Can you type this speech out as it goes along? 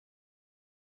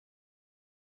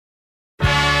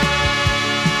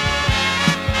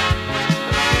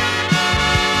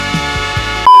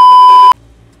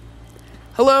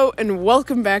Hello and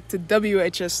welcome back to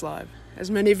WHS Live.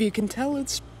 As many of you can tell,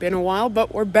 it's been a while,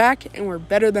 but we're back and we're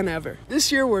better than ever.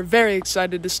 This year, we're very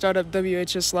excited to start up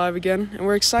WHS Live again, and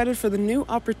we're excited for the new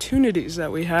opportunities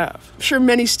that we have. I'm sure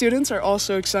many students are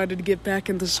also excited to get back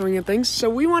into the swing of things, so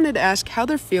we wanted to ask how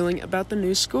they're feeling about the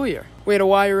new school year. We had a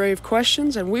wide array of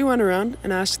questions, and we went around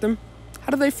and asked them,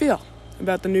 how do they feel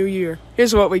about the new year?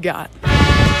 Here's what we got.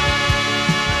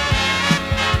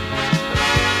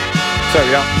 What's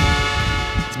up, y'all?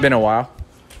 It's been a while.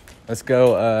 Let's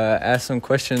go ask some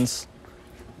questions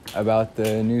about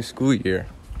the new school year.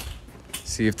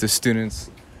 See if the students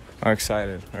are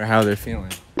excited or how they're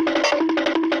feeling.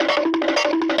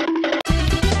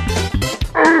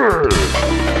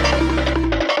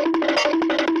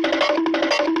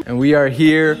 And we are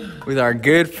here with our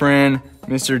good friend,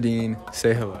 Mr. Dean.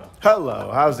 Say hello.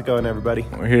 Hello, how's it going, everybody?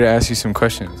 We're here to ask you some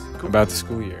questions about the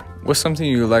school year. What's something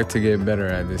you would like to get better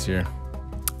at this year?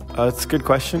 It's a good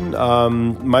question.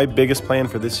 My biggest plan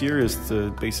for this year is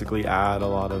to basically add a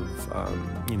lot of,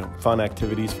 fun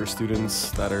activities for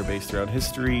students that are based around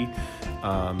history,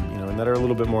 and that are a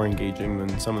little bit more engaging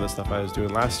than some of the stuff I was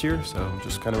doing last year. So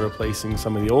just kind of replacing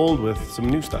some of the old with some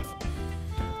new stuff.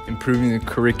 Improving the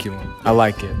curriculum. I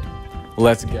like it.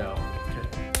 Let's go.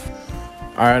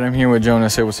 All right, I'm here with Jonah.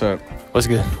 Say what's up. What's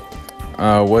good?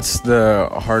 What's the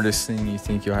hardest thing you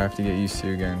think you'll have to get used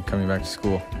to again coming back to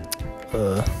school?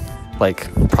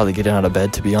 Probably getting out of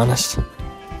bed, to be honest.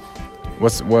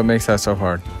 What makes that so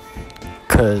hard?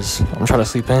 Cause I'm trying to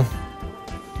sleep in,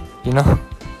 you know?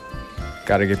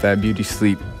 Gotta get that beauty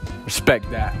sleep. Respect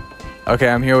that. Okay,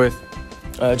 I'm here with...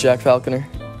 Jack Falconer.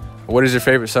 What is your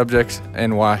favorite subject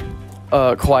and why?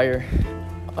 Choir.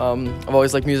 I've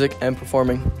always liked music and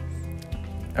performing.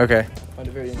 Okay. I find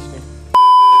it very interesting.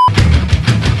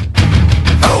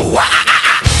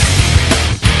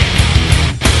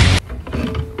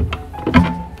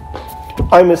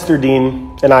 I'm Mr.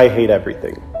 Dean, and I hate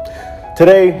everything.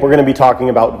 Today, we're going to be talking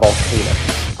about volcanoes.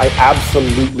 I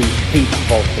absolutely hate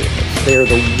volcanoes. They are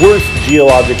the worst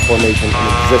geologic formation in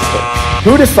existence.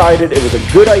 Who decided it was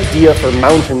a good idea for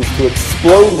mountains to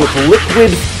explode with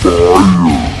liquid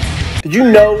fire? Did you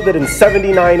know that in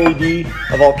 79 AD,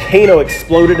 a volcano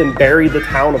exploded and buried the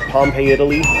town of Pompeii,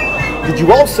 Italy? Did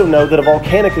you also know that a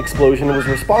volcanic explosion was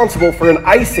responsible for an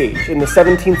ice age in the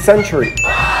 17th century?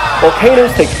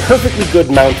 Volcanoes take perfectly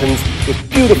good mountains with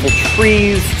beautiful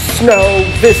trees, snow,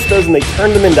 vistas, and they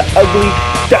turn them into ugly,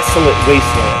 desolate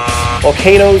wastelands.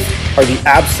 Volcanoes are the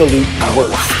absolute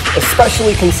worst,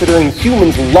 especially considering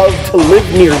humans love to live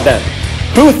near them.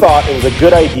 Who thought it was a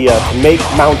good idea to make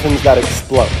mountains that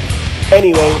explode?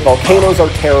 Anyway, volcanoes are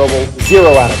terrible, 0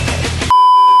 out of 10.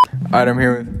 All right, I'm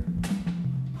here with...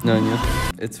 Nunya.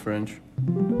 It's French.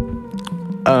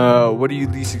 What are you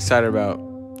least excited about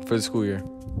for the school year?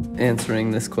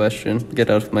 Answering this question. Get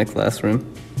out of my classroom.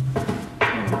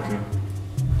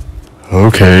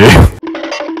 Okay.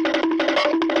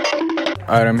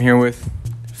 Alright, I'm here with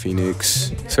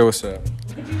Phoenix. So what's up?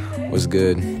 What's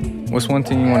good? What's one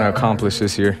thing you want to accomplish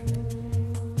this year?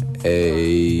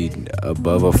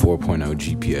 Above a 4.0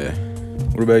 GPA.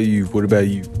 What about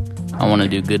you? I want to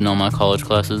do good in all my college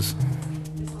classes.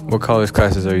 What college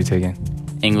classes are you taking?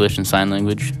 English and sign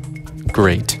language.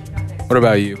 Great. What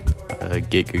about you?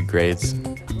 Get good grades.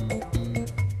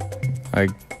 I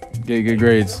get good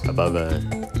grades. Above a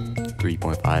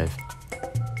 3.5.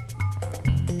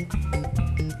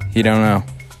 You don't know.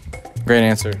 Great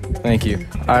answer. Thank you.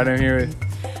 All right, I'm here with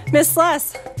Miss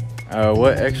Les.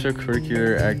 What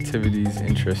extracurricular activities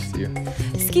interest you?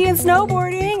 Ski and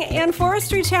snowboarding and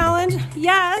forestry challenge.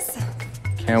 Yes.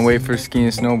 Can't wait for ski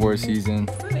and snowboard season.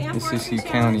 And Mississippi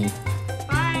County.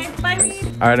 Bye. Bye.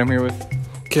 All right, I'm here with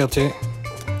Caleb Tate.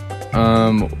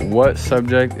 What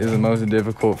subject is the most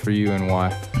difficult for you and why?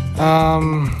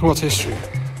 World history.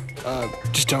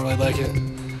 Just don't really like it.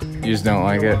 You just don't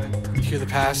like it? Either the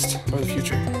past or the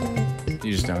future.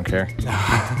 You just don't care?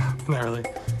 Not really.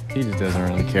 He just doesn't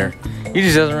really care. He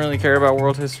just doesn't really care about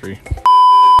world history.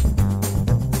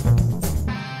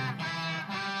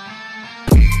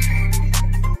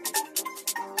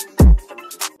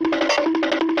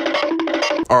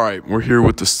 All right, we're here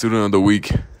with the student of the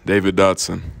week, David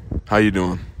Dotson. How you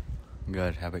doing?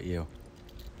 Good. How about you?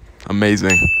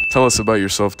 Amazing. Tell us about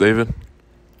yourself, David.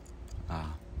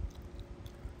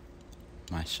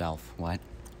 Myself. What?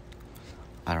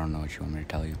 I don't know what you want me to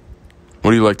tell you.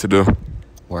 What do you like to do?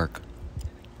 Work.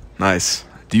 Nice.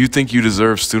 Do you think you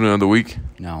deserve student of the week?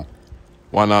 No.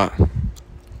 Why not?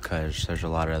 Because there's a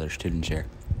lot of other students here.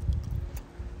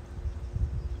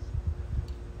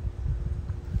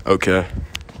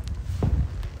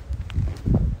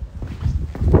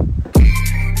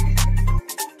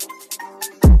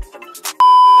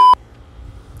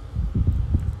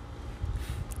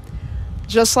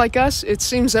 Just like us, it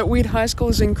seems that Weed High School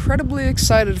is incredibly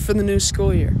excited for the new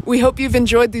school year. We hope you've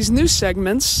enjoyed these new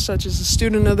segments, such as the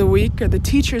Student of the Week or the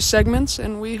Teacher segments,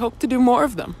 and we hope to do more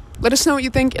of them. Let us know what you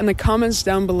think in the comments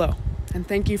down below. And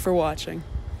thank you for watching.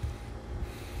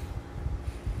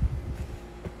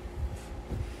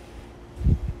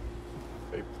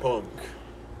 Hey, punk.